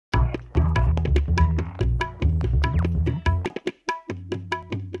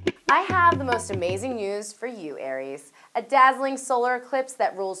I have the most amazing news for you, Aries. A dazzling solar eclipse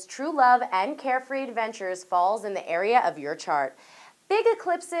that rules true love and carefree adventures falls in the area of your chart. Big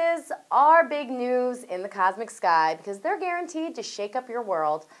eclipses are big news in the cosmic sky because they're guaranteed to shake up your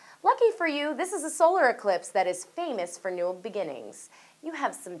world. Lucky for you, this is a solar eclipse that is famous for new beginnings. You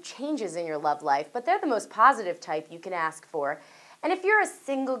have some changes in your love life, but they're the most positive type you can ask for. And if you're a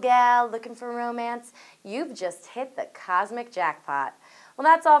single gal looking for romance, you've just hit the cosmic jackpot. Well,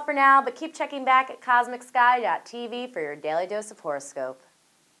 that's all for now, but keep checking back at cosmicsky.tv for your daily dose of horoscope.